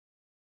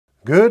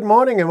Good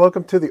morning and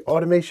welcome to the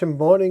Automation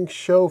Morning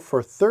Show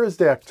for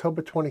Thursday,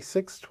 October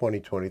 26,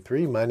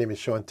 2023. My name is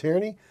Sean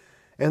Tierney,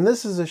 and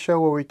this is a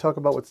show where we talk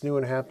about what's new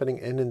and happening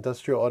in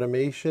industrial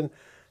automation.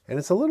 And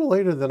it's a little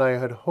later than I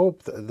had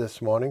hoped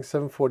this morning,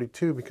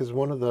 7:42, because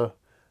one of the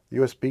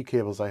USB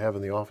cables I have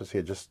in the office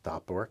here just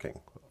stopped working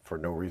for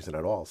no reason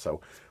at all.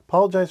 So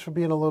apologize for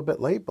being a little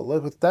bit late, but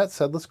with that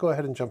said, let's go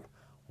ahead and jump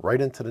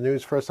right into the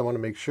news. First, I want to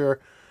make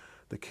sure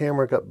the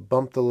camera got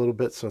bumped a little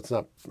bit, so it's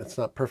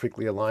not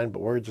perfectly aligned, but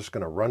we're just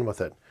going to run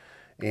with it.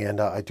 And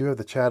I do have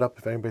the chat up.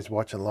 If anybody's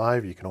watching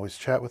live, you can always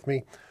chat with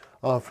me.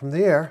 From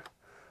there,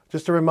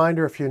 just a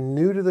reminder, if you're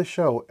new to the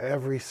show,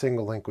 every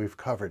single link we've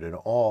covered in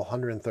all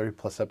 130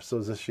 plus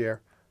episodes this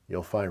year,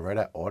 you'll find right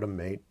at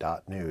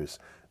automate.news.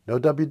 No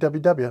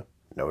www,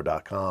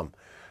 no .com.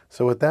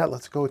 So with that,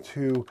 let's go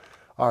to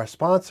our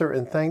sponsor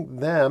and thank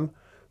them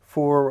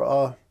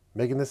for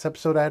making this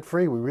episode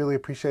ad-free. We really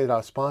appreciate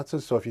our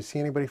sponsors. So if you see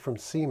anybody from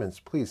Siemens,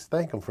 please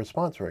thank them for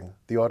sponsoring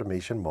the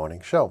Automation Morning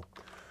Show.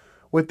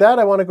 With that,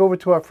 I want to go over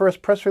to our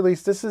first press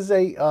release. This is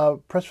a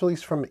press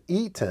release from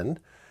Eaton,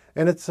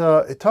 and it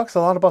talks a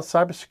lot about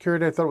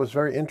cybersecurity. I thought it was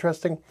very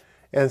interesting.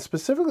 And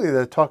specifically,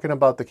 they're talking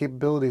about the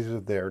capabilities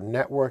of their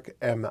Network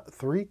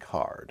M3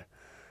 card.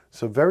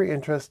 So very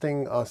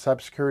interesting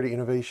cybersecurity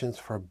innovations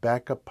for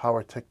backup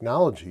power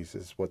technologies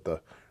is what the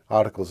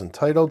article is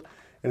entitled.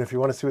 And if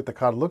you want to see what the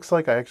card looks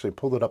like, I actually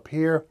pulled it up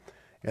here,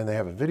 and they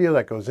have a video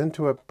that goes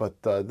into it,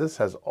 but this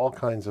has all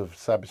kinds of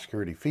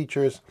cybersecurity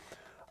features.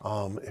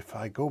 If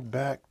I go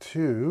back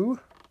to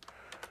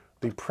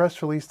the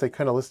press release, they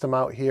kind of list them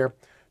out here.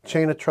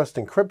 Chain of trust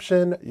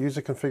encryption,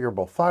 user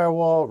configurable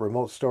firewall,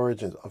 remote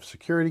storage of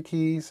security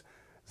keys,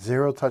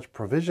 zero-touch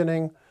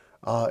provisioning,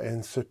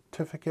 and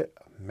certificate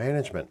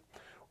management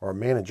or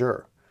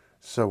manager.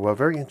 So a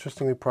very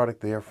interesting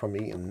product there from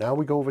Eaton. Now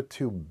we go over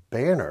to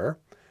Banner.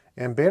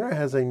 And Banner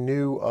has a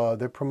new,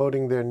 they're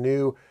promoting their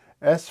new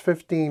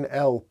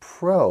S15L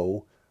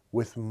Pro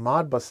with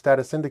Modbus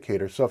status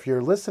indicator. So if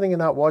you're listening and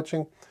not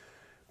watching,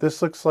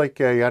 this looks like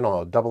a, I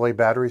don't know, AA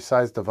battery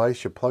size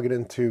device. You plug it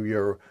into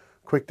your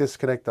quick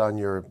disconnect on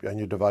your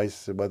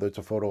device, whether it's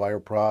a Photo Eye or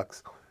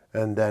Prox,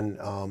 and then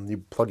you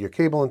plug your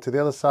cable into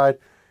the other side,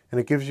 and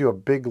it gives you a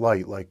big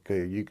light. Like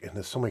and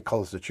there's so many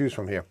colors to choose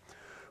from here.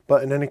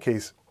 But in any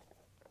case,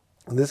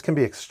 this can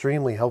be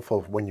extremely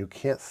helpful when you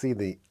can't see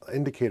the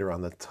indicator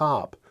on the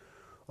top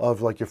of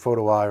like your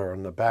Photo Eye or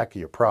on the back of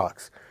your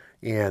Prox.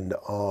 And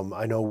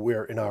I know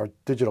we're in our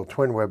digital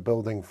twin we're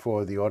building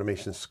for the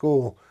automation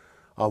school.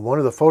 One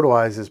of the Photo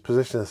Eyes is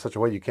positioned in such a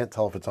way you can't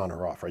tell if it's on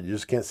or off, right? You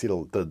just can't see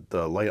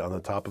the light on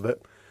the top of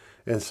it.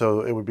 And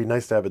so it would be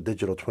nice to have a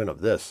digital twin of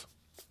this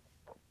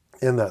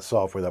in that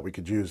software that we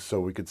could use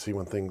so we could see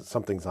when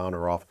something's on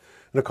or off.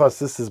 And of course,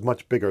 this is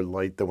much bigger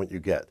light than what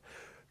you get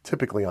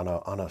typically on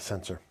a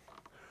sensor.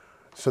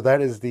 So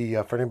that is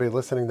for anybody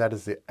listening, that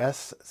is the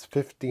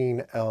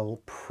S15L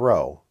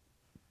Pro.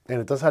 And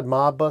it does have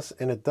Modbus,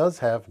 and it does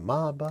have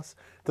Modbus.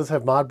 It does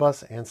have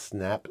Modbus and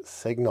Snap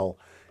Signal.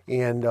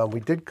 And we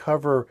did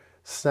cover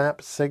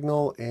Snap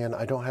Signal, and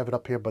I don't have it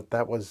up here, but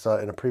that was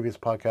in a previous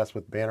podcast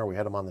with Banner. We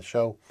had him on the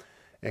show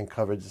and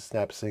covered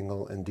Snap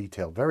Signal in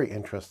detail. Very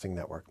interesting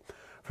network.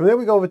 From there,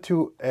 we go over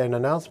to an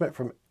announcement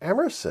from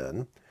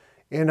Emerson.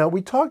 And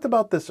we talked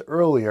about this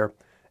earlier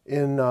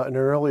in an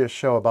earlier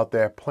show about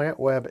their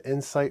PlantWeb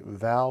Insight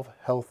Valve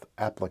Health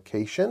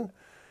application.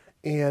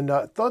 And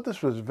I thought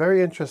this was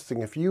very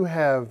interesting. If you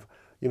have,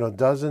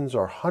 dozens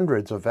or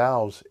hundreds of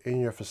valves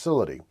in your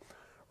facility,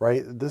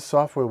 right, this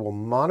software will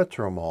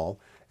monitor them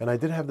all. And I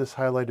did have this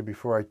highlighted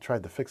before I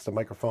tried to fix the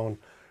microphone,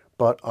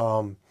 but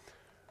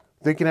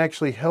they can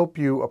actually help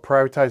you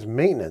prioritize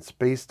maintenance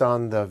based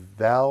on the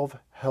Valve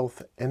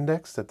Health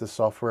Index that this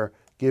software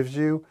gives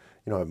you.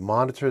 It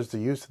monitors the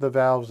use of the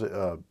valves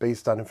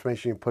based on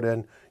information you put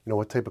in,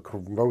 what type of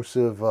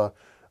corrosive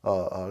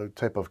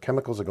type of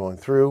chemicals are going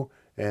through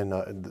and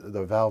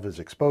the valve is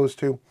exposed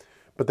to.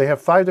 But they have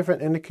 5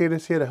 different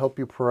indicators here to help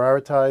you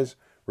prioritize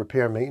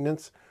repair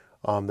maintenance.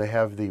 They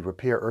have the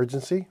repair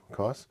urgency, of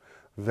course,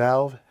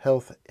 Valve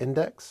Health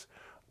Index,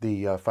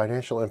 the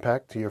financial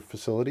impact to your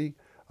facility,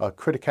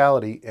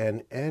 criticality,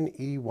 and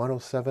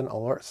NE107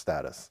 alert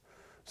status.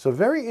 So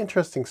very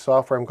interesting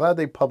software. I'm glad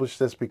they published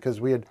this because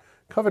we had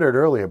covered it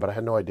earlier, but I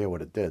had no idea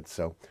what it did.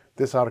 So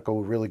this article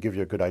will really give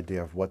you a good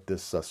idea of what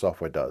this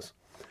software does.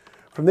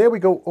 From there, we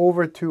go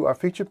over to our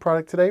featured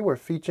product today. We're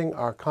featuring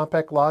our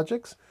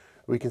CompactLogix.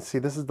 We can see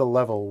this is the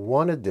level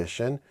 1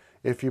 edition.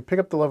 If you pick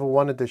up the level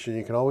 1 edition,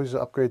 you can always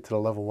upgrade to the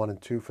level 1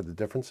 and 2 for the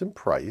difference in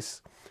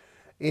price.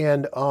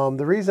 And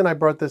the reason I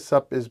brought this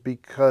up is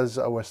because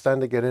we're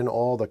starting to get in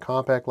all the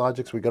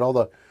CompactLogix. We got all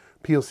the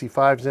PLC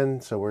 5s in,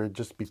 so we'll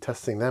just be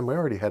testing them. We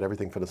already had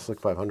everything for the SLC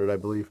 500, I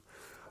believe.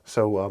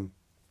 So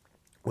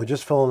we're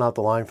just filling out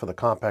the line for the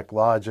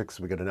CompactLogix.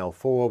 We got an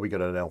L4, we got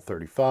an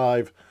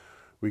L35,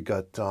 we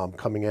got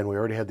coming in. We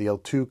already had the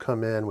L2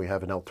 come in. We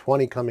have an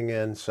L20 coming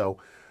in. So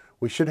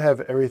we should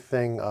have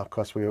everything. Of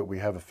course, we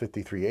have a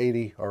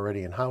 5380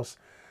 already in house.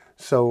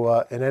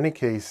 So in any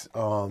case,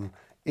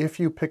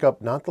 If you pick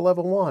up not the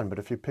level 1, but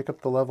if you pick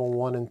up the level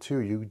 1 and 2,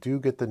 you do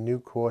get the new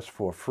course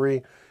for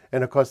free.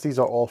 And of course, these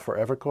are all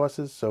forever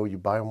courses, so you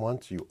buy them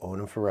once, you own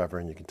them forever,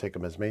 and you can take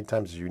them as many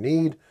times as you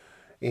need.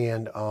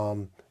 And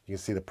you can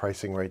see the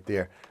pricing right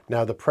there.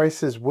 Now, the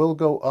prices will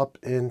go up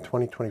in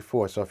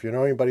 2024. So if you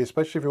know anybody,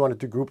 especially if you want to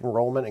do group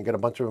enrollment and get a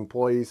bunch of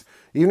employees,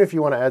 even if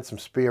you want to add some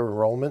spare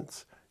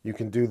enrollments, you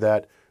can do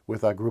that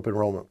with our group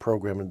enrollment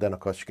program. And then, of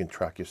course, you can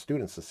track your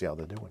students to see how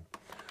they're doing.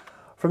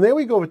 From there,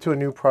 we go over to a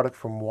new product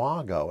from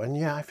Wago. And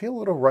yeah, I feel a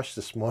little rushed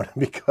this morning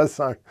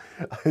because I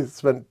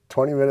spent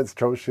 20 minutes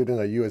troubleshooting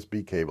a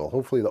USB cable.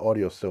 Hopefully the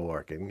audio is still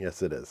working.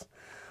 Yes, it is.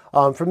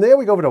 From there,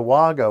 we go over to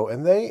Wago,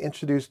 and they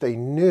introduced a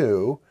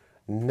new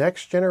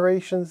next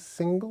generation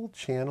single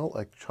channel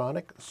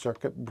electronic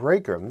circuit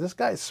breaker. And this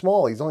guy is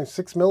small. He's only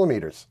 6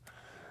 millimeters.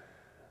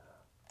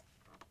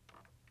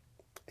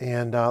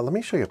 And let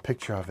me show you a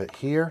picture of it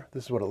here.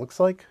 This is what it looks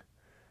like.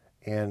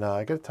 And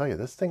I got to tell you,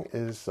 this thing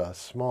is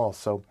small.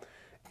 So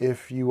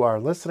if you are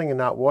listening and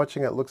not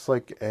watching, it looks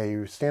like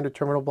a standard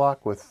terminal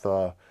block with,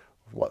 4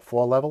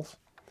 levels.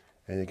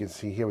 And you can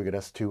see here we got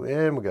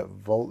S2 in, we got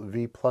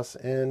V plus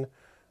in,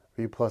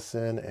 V plus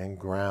in, and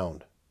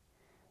ground.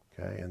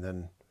 Okay, and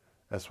then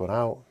S1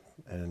 out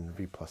and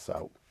V plus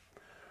out.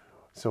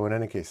 So in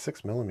any case,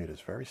 6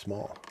 millimeters, very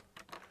small.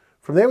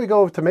 From there we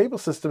go over to Maple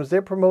Systems.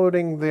 They're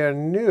promoting their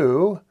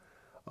new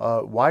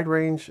wide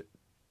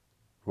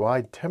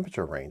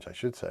temperature range, I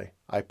should say,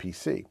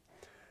 IPC.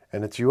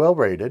 And it's UL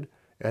rated,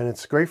 and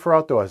it's great for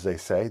outdoors, they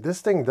say.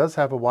 This thing does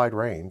have a wide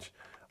range.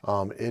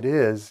 It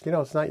is,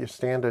 it's not your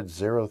standard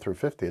 0 through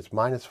 50. It's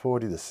minus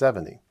 40 to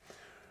 70.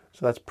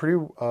 So that's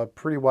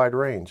pretty wide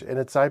range. And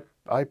it's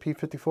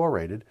IP54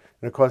 rated.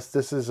 And of course,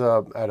 this is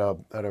I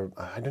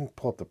didn't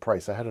pull up the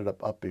price. I had it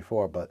up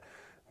before, but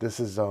this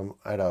is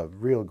at a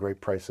real great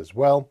price as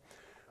well.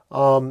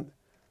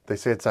 They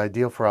say it's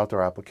ideal for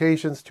outdoor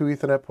applications, 2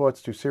 Ethernet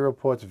ports, 2 serial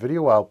ports,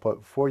 video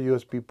output, 4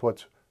 USB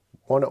ports,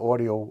 1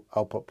 audio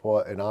output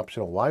port, and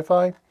optional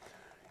Wi-Fi.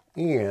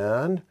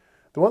 And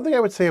the one thing I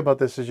would say about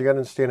this is you got to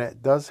understand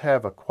it does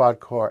have a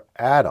quad-core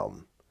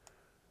Atom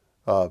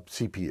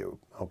CPU.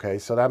 Okay,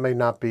 so that may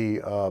not be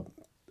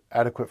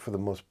adequate for the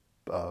most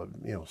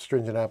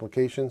stringent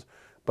applications,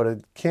 but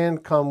it can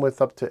come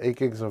with up to 8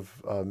 gigs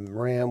of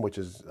RAM, which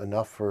is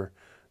enough for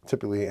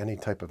typically any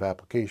type of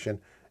application,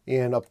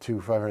 and up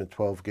to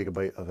 512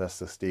 gigabyte of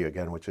SSD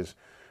again, which is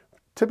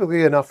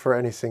typically enough for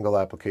any single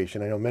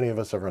application. I know many of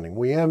us are running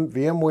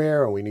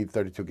VMware, and we need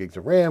 32 gigs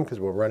of RAM because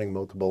we're running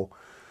multiple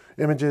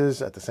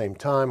images at the same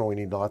time, and we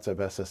need lots of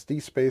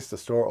SSD space to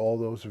store all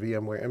those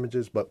VMware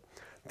images, but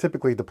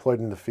typically deployed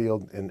in the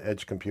field, and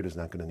edge computer is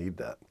not going to need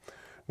that.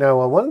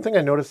 Now, one thing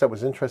I noticed that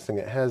was interesting,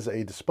 it has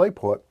a display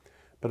port,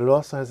 but it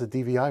also has a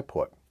DVI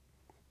port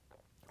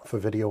for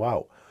video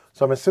out.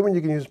 So I'm assuming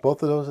you can use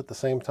both of those at the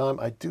same time.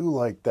 I do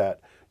like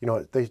that.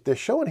 They're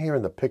showing here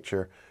in the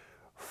picture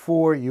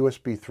 4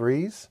 USB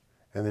 3s,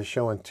 and they're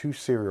showing 2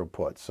 serial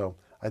ports. So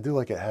I do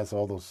like it has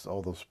all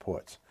those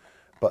ports.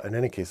 But in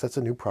any case, that's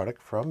a new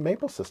product from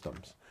Maple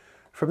Systems.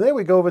 From there,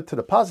 we go over to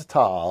the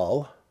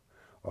Posital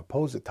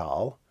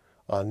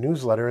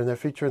newsletter, and they're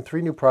featuring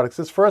 3 new products.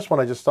 This first one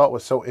I just thought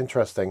was so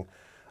interesting.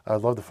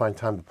 I'd love to find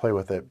time to play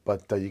with it.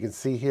 But you can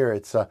see here,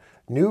 it's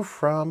new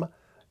from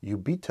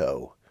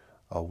Ubito,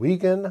 a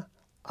Wigan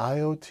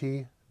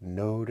IoT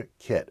Node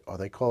Kit, or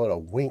they call it a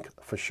WINK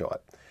for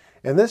short.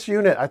 And this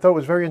unit, I thought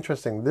was very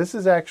interesting. This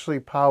is actually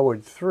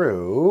powered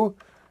through,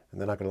 and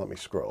they're not going to let me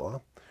scroll, huh?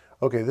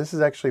 Okay, this is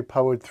actually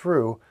powered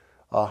through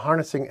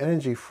harnessing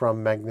energy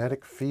from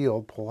magnetic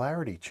field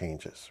polarity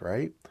changes,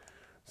 right?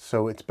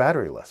 So it's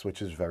batteryless,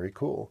 which is very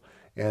cool.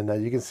 And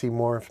you can see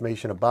more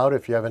information about it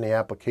if you have any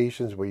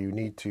applications where you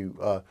need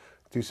to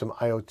do some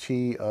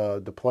IoT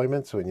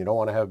deployments and you don't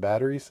want to have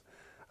batteries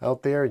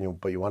out there,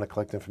 but you want to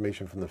collect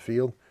information from the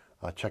field.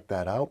 Check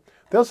that out.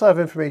 They also have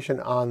information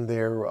on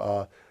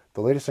their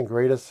the latest and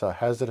greatest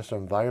hazardous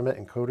environment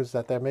encoders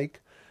that they make.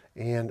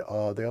 And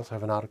they also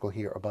have an article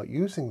here about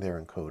using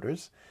their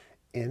encoders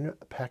in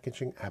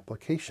packaging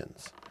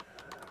applications.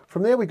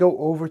 From there, we go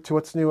over to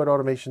what's new at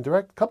Automation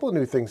Direct. A couple of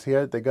new things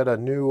here. They got a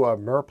new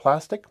Mur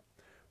plastic,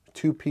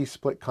 2-piece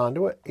split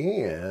conduit,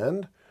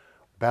 and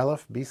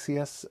Balluff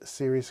BCS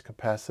series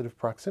capacitive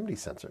proximity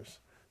sensors.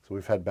 So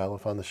we've had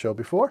Balluff on the show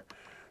before.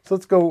 So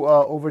let's go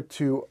over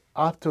to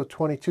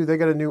Opto22. They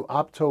got a new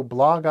Opto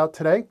blog out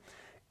today.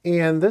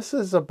 And this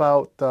is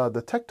about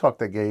the tech talk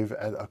they gave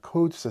at a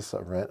CodeSys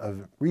event,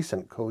 a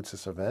recent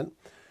CodeSys event.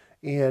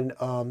 And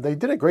they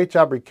did a great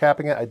job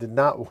recapping it. I did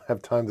not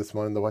have time this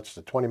morning to watch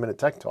the 20-minute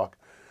tech talk,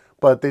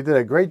 but they did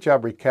a great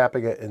job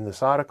recapping it in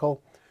this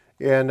article.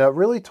 And it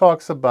really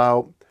talks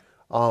about,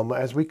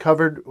 as we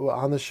covered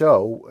on the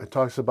show, it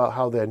talks about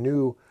how the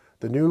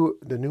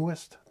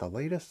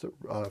latest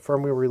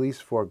firmware release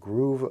for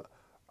Groove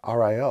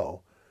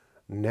RIO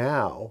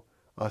now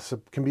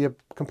can be a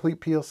complete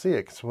PLC.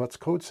 It's what's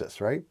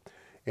CodeSys, right?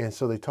 And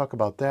so they talk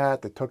about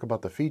that. They talk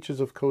about the features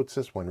of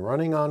CodeSys when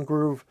running on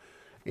Groove.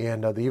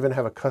 And they even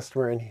have a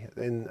customer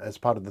in as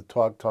part of the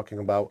talk talking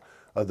about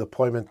a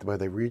deployment where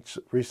they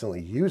recently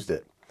used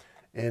it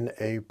in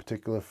a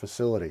particular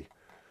facility.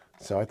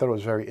 So I thought it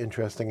was very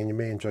interesting, and you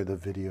may enjoy the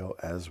video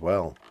as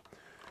well.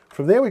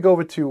 From there, we go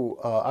over to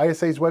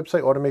ISA's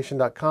website,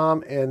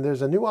 automation.com, and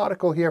there's a new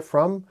article here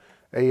from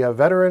a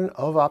veteran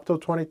of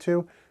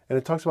Opto22, and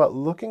it talks about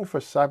looking for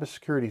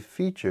cybersecurity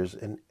features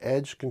in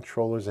edge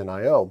controllers in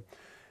I/O.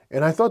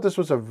 And I thought this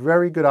was a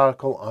very good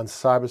article on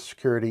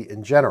cybersecurity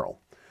in general.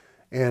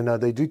 And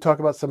they do talk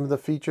about some of the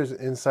features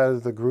inside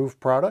of the Groove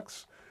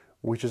products,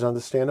 which is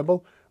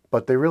understandable,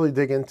 but they really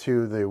dig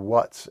into the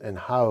what's and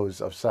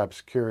how's of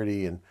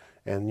cybersecurity and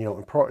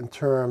important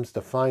terms,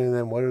 defining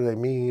them. What do they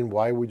mean?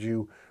 Why would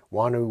you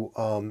want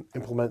to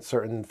implement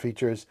certain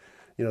features?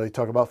 They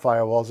talk about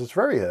firewalls. It's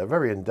a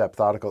very in-depth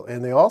article.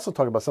 And they also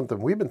talk about something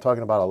we've been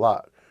talking about a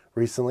lot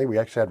recently. We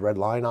actually had Red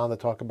Line on to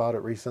talk about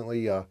it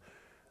recently.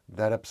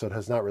 That episode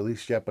has not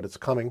released yet, but it's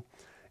coming.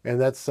 And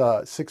that's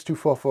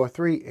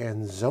 62443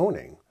 and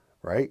zoning,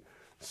 right?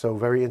 So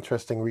very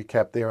interesting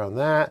recap there on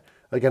that.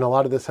 Again, a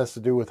lot of this has to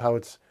do with how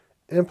it's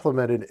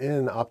implemented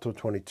in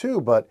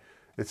Opto22, but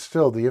it's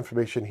still, the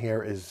information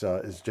here is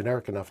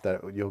generic enough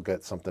that you'll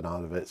get something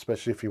out of it,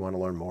 especially if you want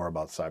to learn more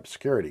about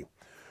cybersecurity.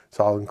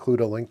 So I'll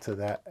include a link to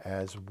that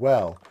as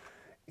well.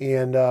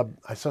 And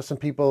I saw some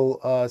people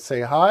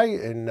say hi,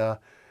 and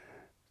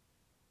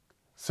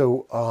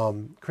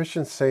so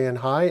Christian's saying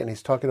hi, and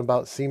he's talking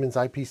about Siemens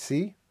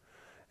IPC.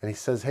 And he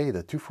says, hey,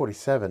 the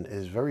 247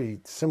 is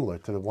very similar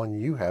to the one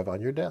you have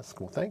on your desk.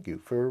 Well, thank you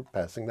for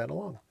passing that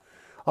along.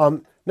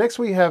 Next,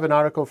 we have an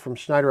article from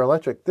Schneider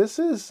Electric. This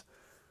is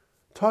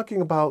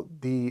talking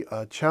about the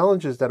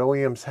challenges that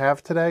OEMs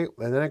have today,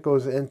 and then it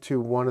goes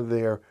into one of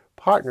their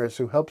partners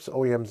who helps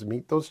OEMs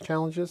meet those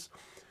challenges.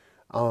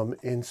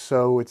 And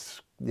so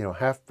it's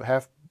half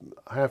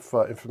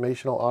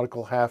informational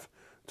article, half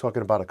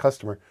talking about a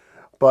customer.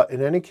 But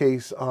in any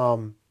case,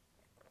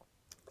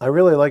 I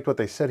really liked what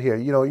they said here.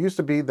 It used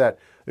to be that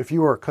if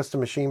you were a custom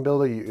machine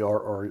builder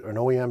or an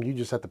OEM, you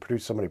just had to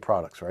produce so many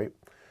products, right?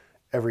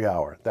 Every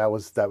hour. That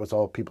was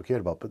all people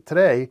cared about. But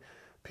today,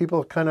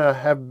 people kind of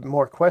have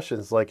more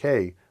questions like,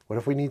 hey, what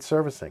if we need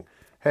servicing?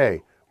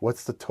 Hey,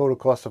 what's the total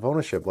cost of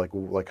ownership?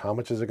 Like how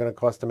much is it going to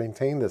cost to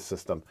maintain this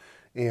system?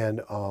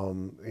 And,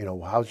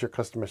 how's your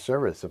customer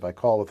service? If I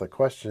call with a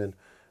question,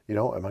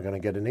 am I going to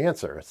get an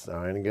answer? Am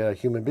I going to get a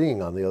human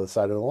being on the other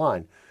side of the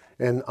line?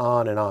 And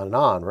on and on and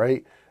on,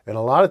 right? And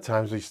a lot of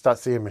times we start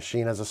seeing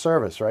machine as a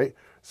service, right?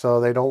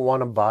 So they don't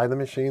want to buy the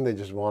machine. They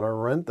just want to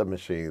rent the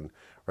machine,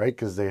 right?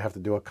 Because they have to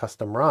do a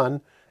custom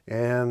run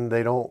and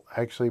they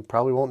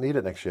probably won't need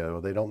it next year,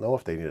 or they don't know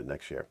if they need it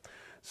next year.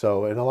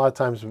 So, and a lot of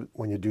times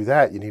when you do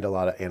that, you need a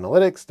lot of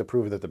analytics to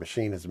prove that the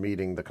machine is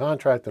meeting the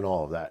contract and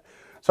all of that.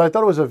 So I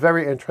thought it was a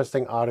very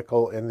interesting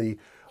article. And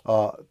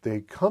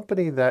the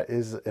company that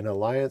is an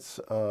alliance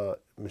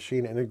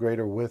machine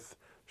integrator with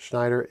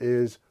Schneider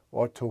is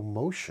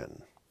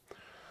Automotion.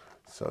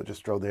 So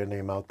just throw their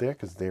name out there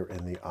because they're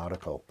in the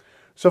article.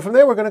 So from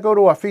there, we're going to go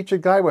to our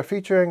featured guide. We're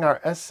featuring our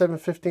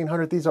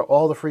S7-1500. These are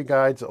all the free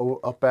guides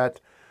up at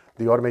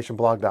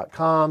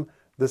theautomationblog.com.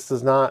 This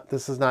is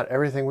not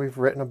everything we've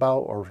written about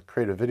or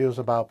created videos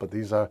about, but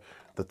these are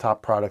the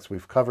top products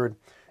we've covered.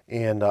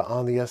 And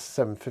on the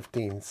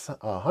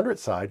S7-1500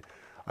 side,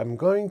 I'm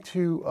going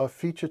to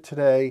feature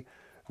today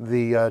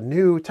the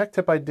new tech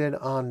tip I did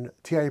on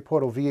TIA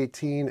Portal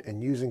V18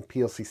 and using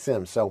PLC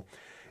Sim. So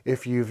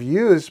if you've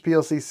used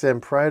PLC Sim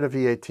prior to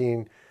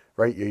V18,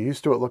 right, you're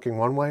used to it looking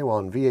one way. Well,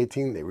 in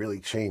V18, they really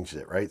changed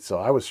it, right? So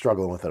I was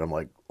struggling with it. I'm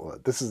like, well,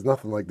 this is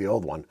nothing like the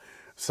old one.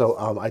 So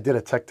I did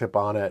a tech tip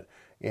on it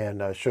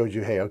and showed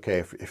you, hey, okay,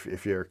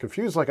 if you're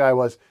confused like I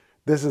was,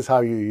 this is how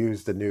you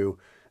use the new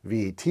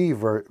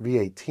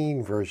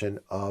V18 version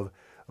of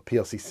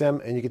PLC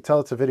Sim. And you can tell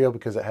it's a video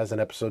because it has an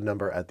episode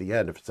number at the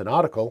end. If it's an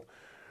article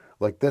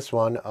like this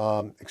one,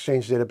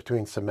 exchange data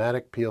between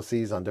SIMATIC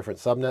PLCs on different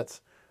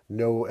subnets,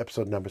 no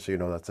episode number, so you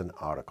know that's an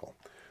article.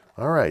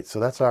 All right,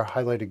 so that's our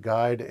highlighted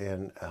guide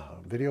and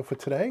video for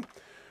today.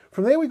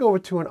 From there, we go over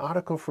to an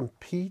article from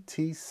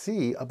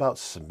PTC about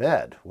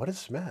SMED. What is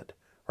SMED,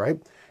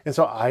 right? And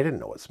so I didn't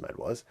know what SMED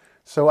was.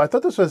 So I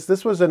thought this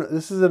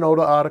is an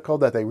older article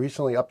that they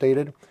recently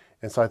updated,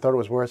 and so I thought it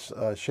was worth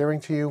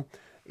sharing to you.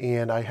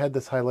 And I had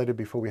this highlighted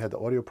before we had the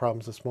audio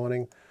problems this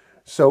morning.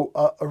 So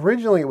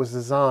originally, it was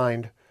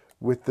designed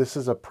with this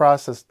is a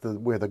process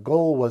where the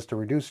goal was to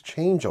reduce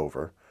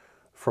changeover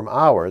from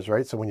hours,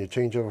 right? So when you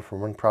change over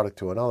from one product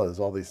to another, there's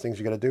all these things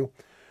you got to do,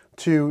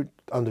 to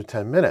under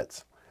 10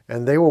 minutes.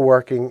 And they were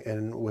working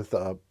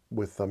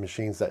with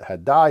machines that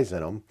had dies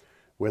in them,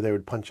 where they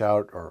would punch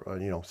out or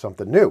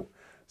something new.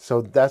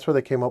 So that's where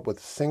they came up with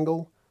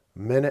single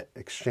minute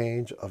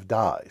exchange of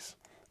dies.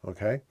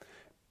 Okay,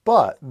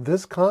 but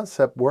this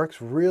concept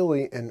works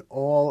really in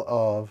all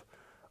of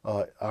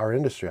our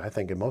industry. I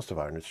think in most of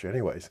our industry,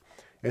 anyways.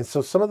 And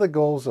so some of the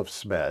goals of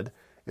SMED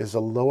is a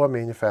lower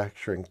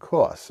manufacturing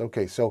costs.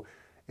 Okay, so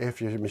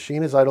if your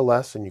machine is idle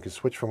less and you can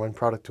switch from one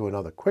product to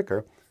another quicker,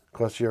 of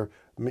course you're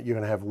going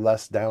to have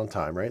less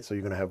downtime, right? So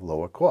you're going to have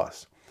lower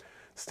costs.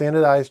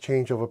 Standardized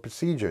changeover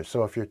procedures.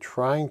 So if you're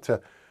trying to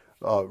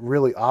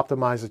really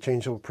optimize the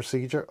changeover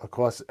procedure. Of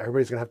course,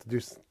 everybody's going to have to do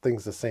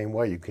things the same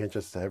way. You can't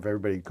just have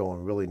everybody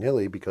going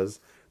willy-nilly because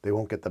they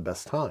won't get the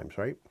best times,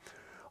 right?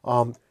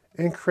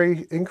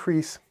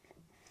 Increase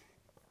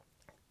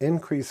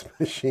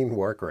machine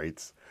work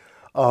rates.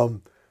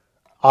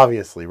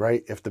 Obviously,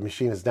 right? If the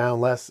machine is down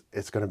less,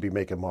 it's going to be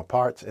making more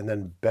parts, and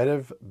then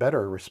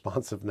better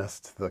responsiveness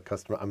to the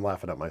customer. I'm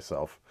laughing at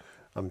myself.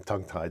 I'm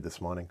tongue-tied this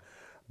morning.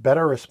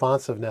 Better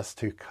responsiveness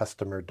to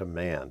customer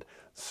demand.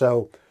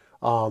 So,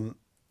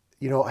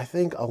 I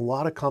think a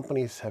lot of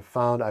companies have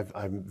found,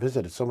 I've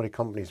visited so many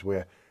companies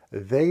where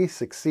they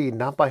succeed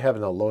not by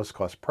having the lowest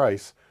cost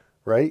price,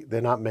 right?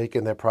 They're not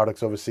making their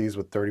products overseas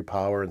with dirty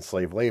power and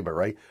slave labor,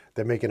 right?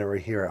 They're making it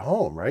right here at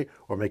home, right?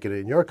 Or making it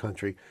in your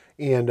country.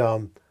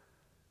 And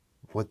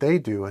what they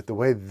do, the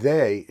way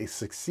they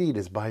succeed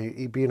is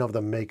by being able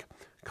to make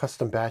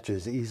custom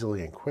batches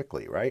easily and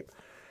quickly, right?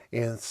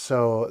 And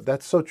so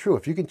that's so true.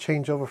 If you can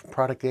change over from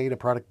product A to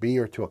product B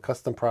or to a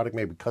custom product,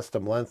 maybe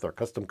custom length or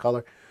custom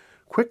color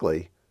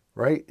quickly,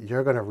 right?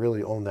 You're going to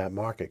really own that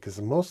market,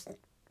 because most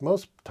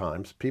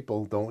times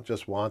people don't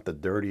just want the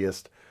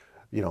dirtiest,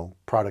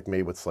 product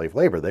made with slave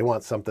labor. They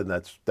want something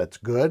that's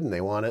good, and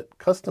they want it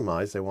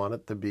customized. They want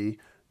it to be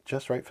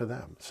just right for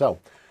them. So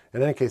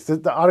in any case,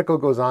 the article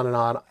goes on and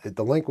on.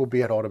 The link will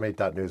be at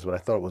automate.news, but I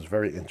thought it was a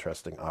very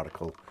interesting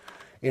article.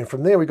 And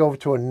from there, we go over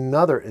to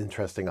another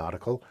interesting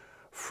article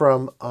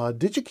from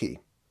DigiKey.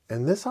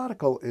 And this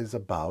article is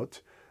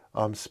about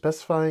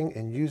specifying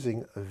and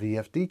using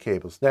VFD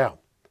cables. Now,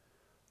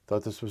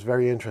 thought this was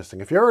very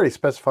interesting. If you're already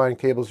specifying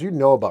cables, you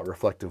know about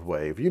reflective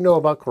wave, you know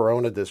about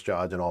corona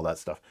discharge and all that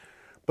stuff.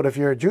 But if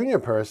you're a junior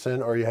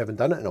person or you haven't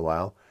done it in a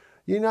while,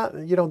 you're not,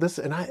 this,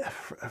 and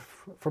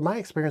from my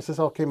experience, this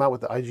all came out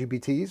with the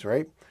IGBTs,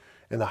 right?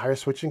 And the higher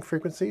switching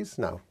frequencies.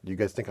 Now, you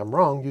guys think I'm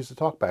wrong, use the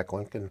talkback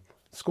link and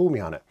school me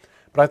on it.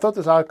 But I thought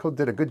this article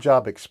did a good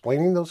job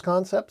explaining those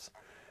concepts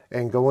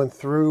and going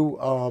through,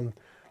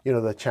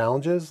 the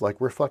challenges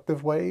like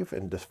reflective wave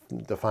and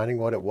defining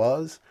what it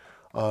was.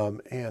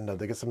 And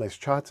they get some nice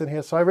charts in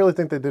here. So I really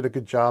think they did a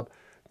good job.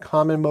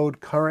 Common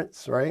mode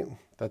currents, right?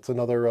 That's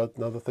another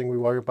thing we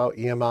worry about,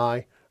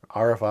 EMI,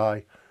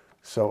 RFI.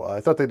 So I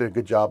thought they did a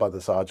good job on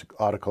this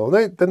article.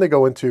 And then they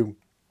go into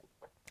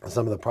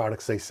some of the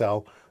products they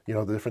sell,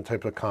 the different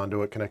types of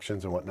conduit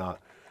connections and whatnot.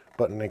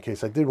 But in any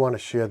case, I did want to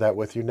share that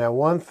with you. Now,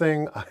 one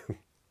thing,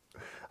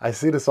 I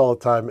see this all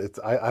the time.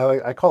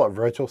 I call it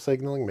virtual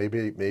signaling.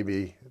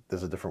 Maybe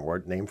there's a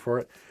different name for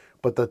it.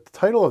 But the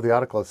title of the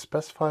article is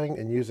Specifying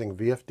and Using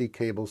VFD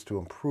Cables to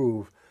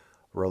Improve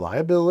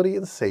Reliability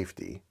and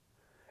Safety.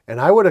 And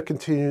I would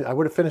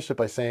have finished it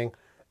by saying,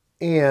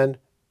 and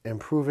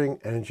improving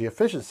energy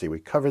efficiency. We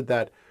covered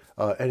that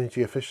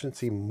energy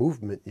efficiency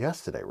movement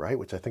yesterday, right?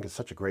 Which I think is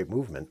such a great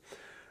movement.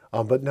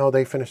 But no,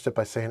 they finished it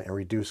by saying, and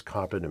reduce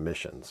carbon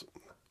emissions.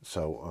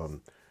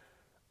 So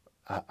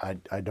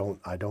I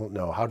don't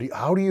know. How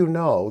do you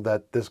know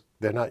that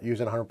they're not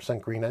using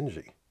 100% green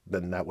energy?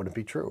 Then that wouldn't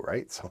be true,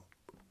 right? So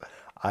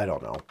I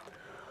don't know.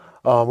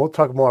 We'll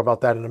talk more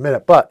about that in a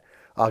minute. But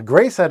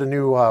Grace had a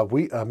new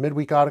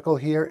midweek article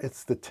here.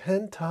 It's the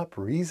 10 top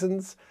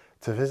reasons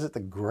to visit the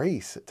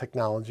Grace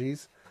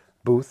Technologies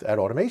booth at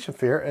Automation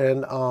Fair.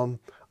 And I'm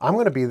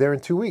going to be there in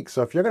 2 weeks.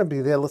 So if you're going to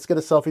be there, let's get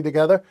a selfie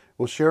together.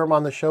 We'll share them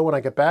on the show when I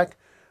get back.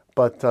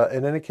 But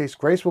in any case,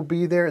 Grace will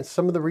be there. And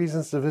some of the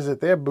reasons to visit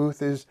their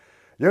booth is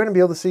you're going to be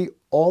able to see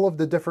all of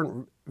the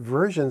different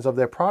versions of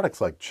their products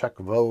like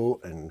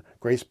CheckVolt and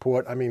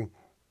GracePort. I mean,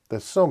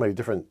 there's so many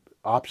different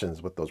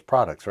options with those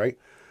products, right?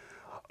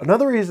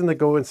 Another reason to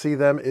go and see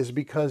them is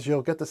because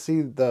you'll get to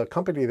see the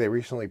company they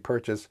recently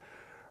purchased,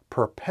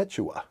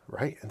 Perpetua,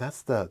 right? And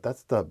that's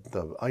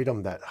the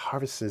item that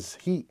harvests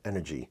heat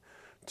energy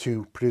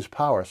to produce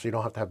power, so you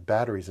don't have to have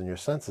batteries in your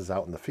sensors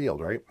out in the field,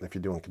 right? If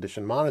you're doing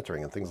condition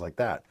monitoring and things like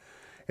that.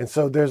 And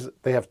so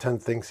they have 10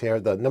 things here.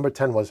 The number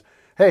 10 was,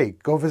 hey,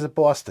 go visit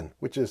Boston,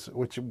 which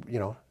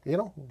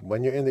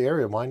when you're in the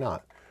area, why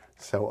not?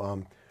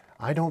 So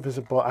I don't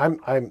visit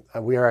Boston.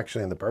 We are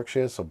actually in the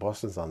Berkshires, so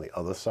Boston's on the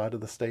other side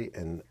of the state,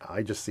 and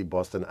I just see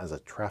Boston as a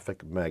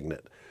traffic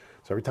magnet.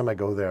 So every time I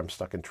go there, I'm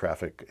stuck in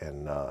traffic,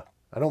 and I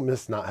don't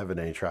miss not having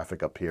any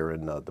traffic up here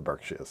in the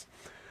Berkshires.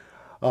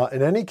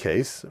 In any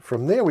case,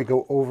 from there we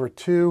go over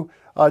to,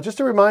 just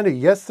a reminder,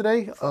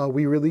 yesterday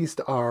we released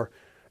our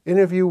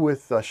interview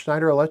with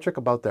Schneider Electric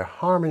about their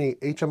Harmony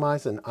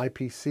HMIs and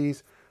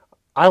IPCs.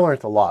 I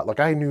learned a lot. Like,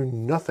 I knew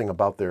nothing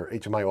about their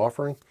HMI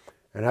offering,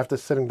 and after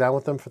sitting down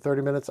with them for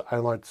 30 minutes, I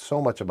learned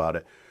so much about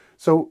it.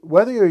 So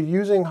whether you're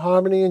using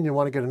Harmony and you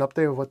want to get an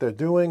update of what they're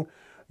doing,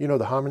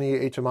 the Harmony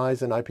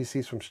HMIs and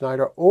IPCs from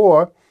Schneider,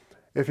 or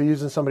if you're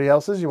using somebody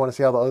else's, you want to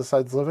see how the other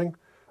side's living,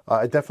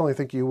 I definitely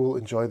think you will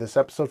enjoy this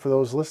episode. For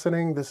those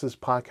listening, this is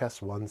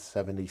podcast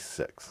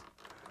 176.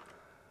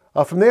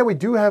 From there, we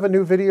do have a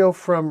new video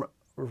from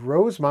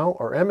Rosemount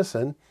or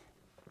Emerson,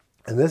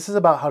 and this is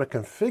about how to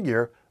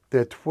configure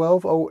their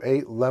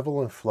 1208 level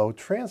and flow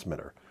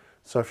transmitter.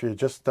 So if you're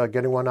just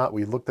getting one out,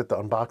 we looked at the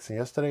unboxing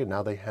yesterday, and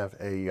now they have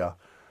a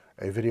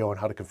video on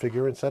how to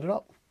configure and set it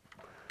up.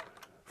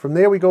 From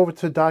there, we go over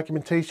to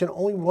documentation.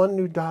 Only one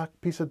new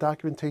piece of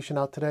documentation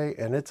out today,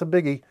 and it's a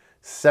biggie,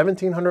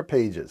 1,700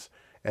 pages.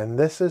 And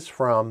this is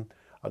from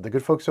the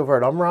good folks over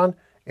at Omron,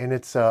 and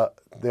it's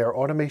their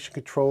automation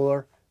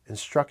controller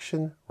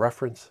instruction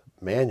reference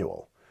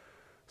manual.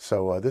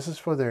 So this is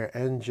for their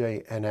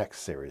NJNX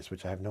series,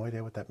 which I have no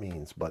idea what that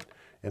means, but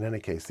in any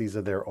case, these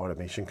are their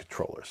automation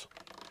controllers.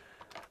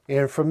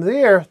 And from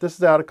there, this is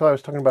the article I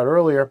was talking about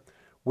earlier.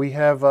 We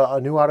have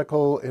a new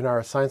article in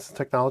our science and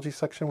technology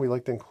section we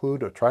like to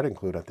include, or try to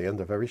include at the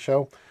end of every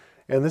show.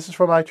 And this is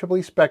from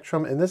IEEE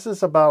Spectrum, and this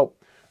is about,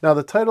 now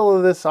the title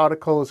of this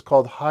article is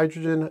called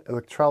Hydrogen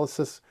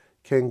Electrolysis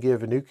Can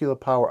Give Nuclear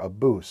Power a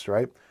Boost,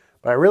 right?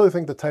 But I really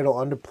think the title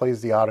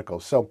underplays the article.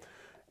 So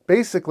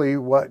basically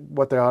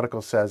what the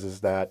article says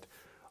is that,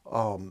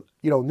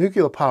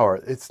 nuclear power,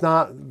 it's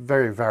not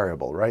very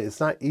variable, right?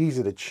 It's not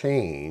easy to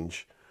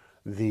change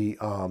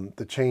how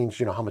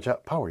much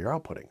power you're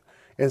outputting.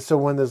 And so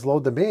when there's low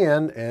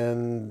demand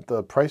and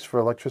the price for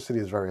electricity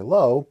is very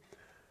low,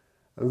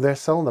 they're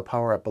selling the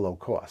power at below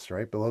cost,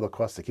 right? Below the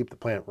cost to keep the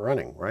plant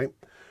running, right?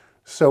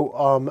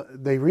 So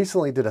they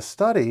recently did a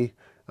study.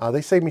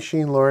 They say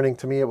machine learning.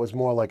 To me, it was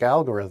more like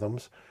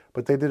algorithms.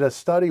 But they did a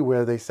study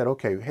where they said,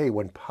 okay, hey,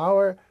 when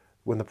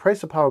the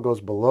price of power goes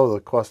below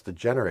the cost to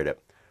generate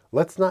it,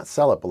 let's not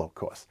sell it below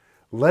cost.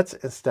 Let's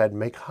instead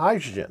make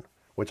hydrogen,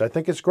 which I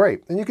think is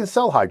great. And you can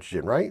sell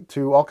hydrogen, right?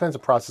 To all kinds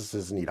of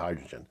processes that need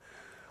hydrogen.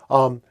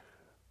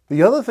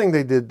 The other thing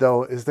they did,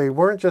 though, is they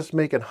weren't just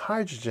making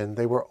hydrogen.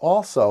 They were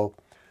also,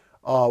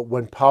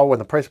 when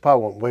the price of power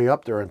went way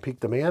up there in peak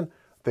demand,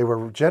 they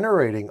were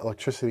generating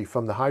electricity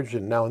from the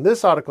hydrogen. Now, in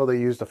this article, they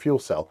used a fuel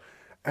cell.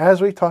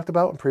 As we talked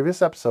about in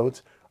previous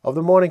episodes of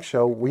the morning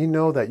show, we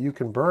know that you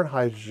can burn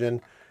hydrogen,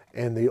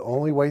 and the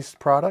only waste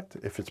product,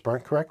 if it's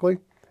burnt correctly,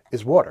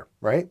 is water,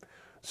 right?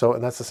 So,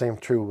 and that's the same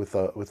true with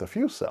a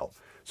fuel cell.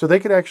 So they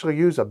could actually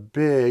use a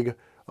big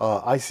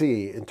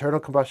ICE, internal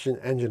combustion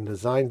engine,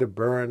 designed to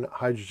burn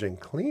hydrogen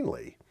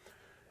cleanly,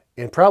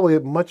 and probably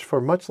for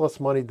much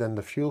less money than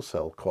the fuel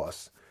cell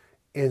costs,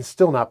 and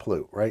still not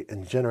pollute, right?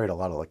 And generate a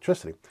lot of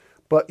electricity.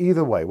 But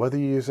either way, whether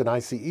you use an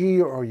ICE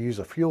or you use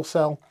a fuel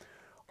cell,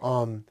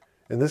 in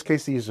this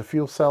case, they use a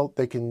fuel cell,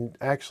 they can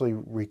actually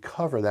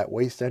recover that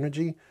waste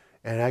energy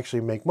and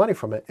actually make money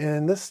from it. And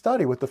in this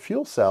study with the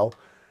fuel cell,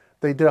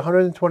 they did a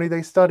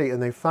 120-day study,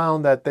 and they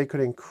found that they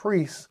could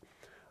increase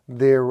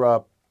their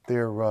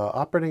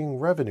operating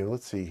revenue.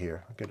 Let's see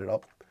here. I'll get it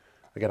up.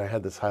 Again, I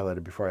had this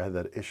highlighted before I had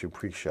that issue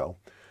pre-show.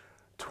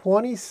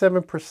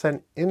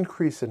 27%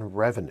 increase in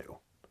revenue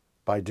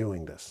by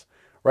doing this,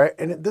 right?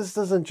 And this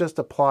doesn't just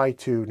apply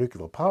to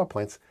nuclear power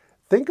plants.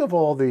 Think of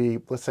all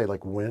the, let's say,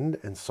 like wind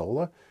and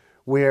solar,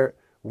 where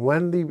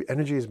when the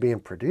energy is being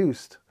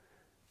produced,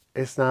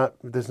 there's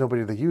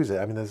nobody to use it.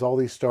 I mean, there's all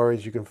these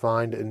stories you can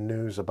find in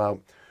news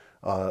about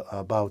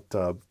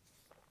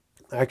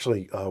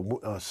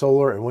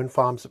solar and wind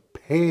farms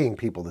paying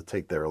people to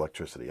take their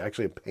electricity,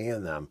 actually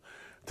paying them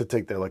to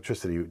take their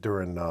electricity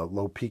during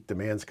low peak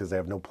demands because they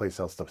have no place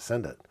else to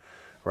send it,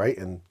 right?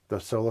 And the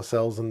solar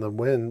cells and the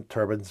wind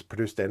turbines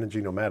produce the energy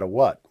no matter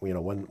what,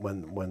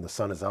 when the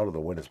sun is out or the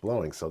wind is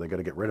blowing, so they got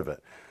to get rid of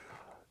it.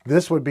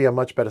 This would be a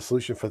much better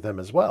solution for them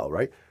as well,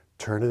 right?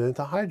 Turn it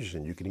into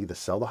hydrogen. You can either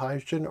sell the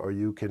hydrogen, or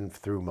you can,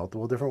 through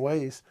multiple different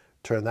ways,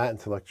 turn that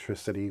into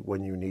electricity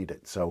when you need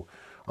it. So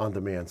on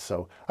demand.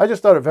 So I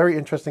just thought a very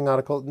interesting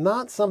article,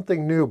 not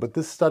something new, but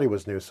this study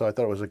was new. So I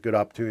thought it was a good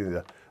opportunity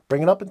to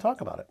bring it up and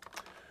talk about it.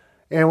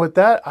 And with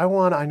that, I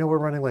know we're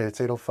running late. It's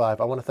 8:05.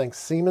 I want to thank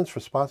Siemens for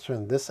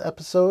sponsoring this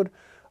episode.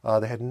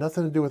 They had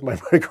nothing to do with my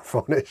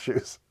microphone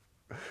issues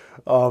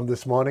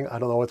this morning. I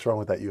don't know what's wrong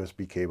with that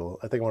USB cable.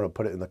 I think I want to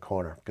put it in the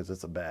corner because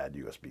it's a bad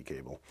USB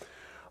cable.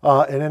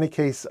 In any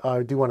case,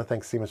 I do want to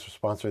thank Siemens for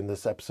sponsoring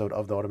this episode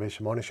of the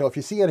Automation Morning Show. If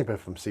you see anybody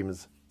from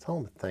Siemens, tell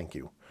them thank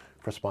you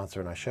for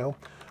sponsoring our show.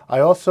 I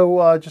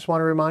also just want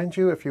to remind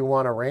you, if you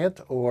want to rant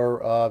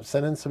or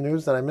send in some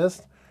news that I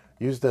missed,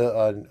 use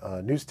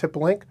the news tip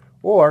link,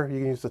 or you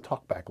can use the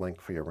talkback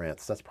link for your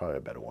rants. That's probably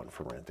a better one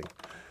for ranting.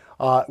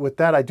 With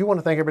that, I do want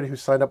to thank everybody who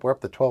signed up. We're up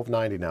to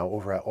 $12.90 now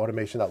over at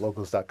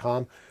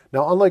automation.locals.com.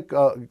 Now, unlike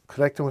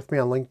connecting with me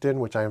on LinkedIn,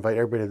 which I invite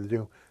everybody to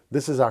do,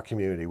 this is our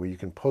community where you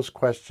can post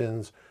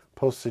questions,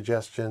 post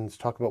suggestions,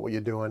 talk about what you're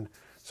doing.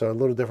 So a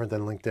little different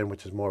than LinkedIn,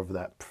 which is more of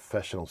that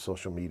professional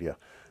social media.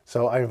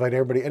 So I invite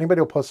anybody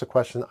who posts a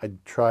question, I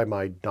try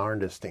my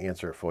darndest to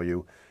answer it for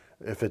you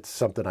if it's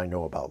something I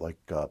know about, like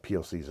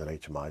PLCs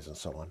and HMIs and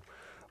so on.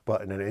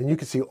 And you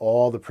can see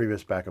all the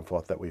previous back and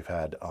forth that we've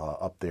had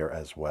up there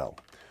as well.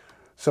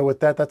 So with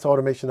that, that's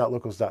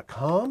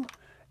automation.locals.com.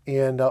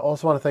 And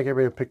also want to thank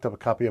everybody who picked up a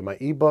copy of my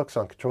ebooks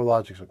on Control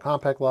Logics and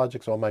Compact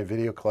Logics, all my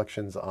video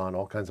collections on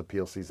all kinds of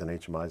PLCs and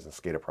HMIs and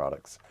SCADA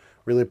products.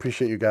 Really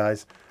appreciate you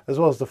guys, as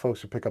well as the folks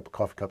who pick up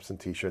coffee cups and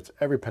t-shirts.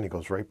 Every penny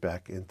goes right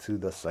back into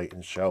the site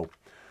and show.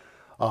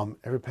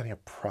 Every penny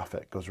of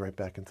profit goes right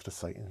back into the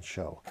site and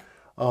show.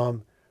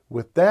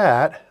 With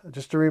that,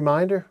 just a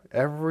reminder,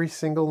 every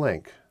single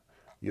link,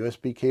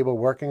 USB cable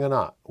working or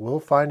not,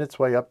 will find its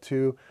way up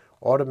to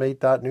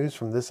Automate.news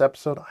from this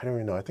episode. I don't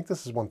even know. I think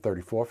this is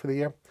 134 for the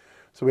year.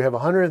 So we have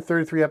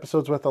 133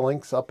 episodes worth of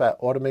links up at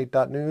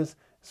Automate.news,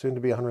 soon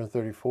to be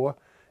 134.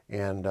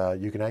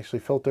 And you can actually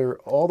filter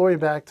all the way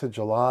back to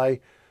July.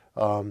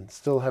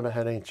 Still haven't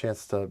had any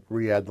chance to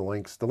re-add the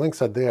links. The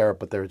links are there,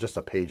 but they're just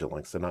a page of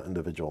links. They're not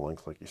individual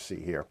links like you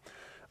see here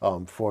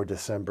for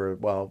December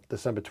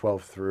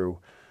 12th through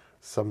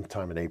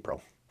sometime in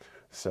April.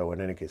 So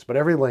in any case, but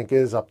every link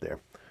is up there.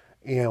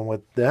 And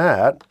with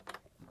that,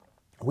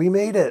 we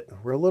made it.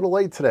 We're a little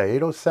late today,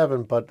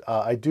 8:07, but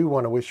I do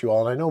want to wish you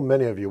all, and I know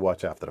many of you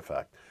watch after the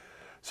fact,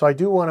 so I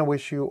do want to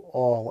wish you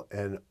all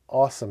an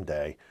awesome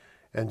day,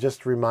 and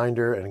just a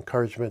reminder and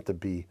encouragement to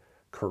be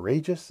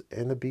courageous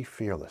and to be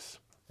fearless.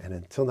 And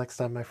until next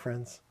time, my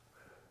friends,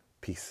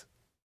 peace.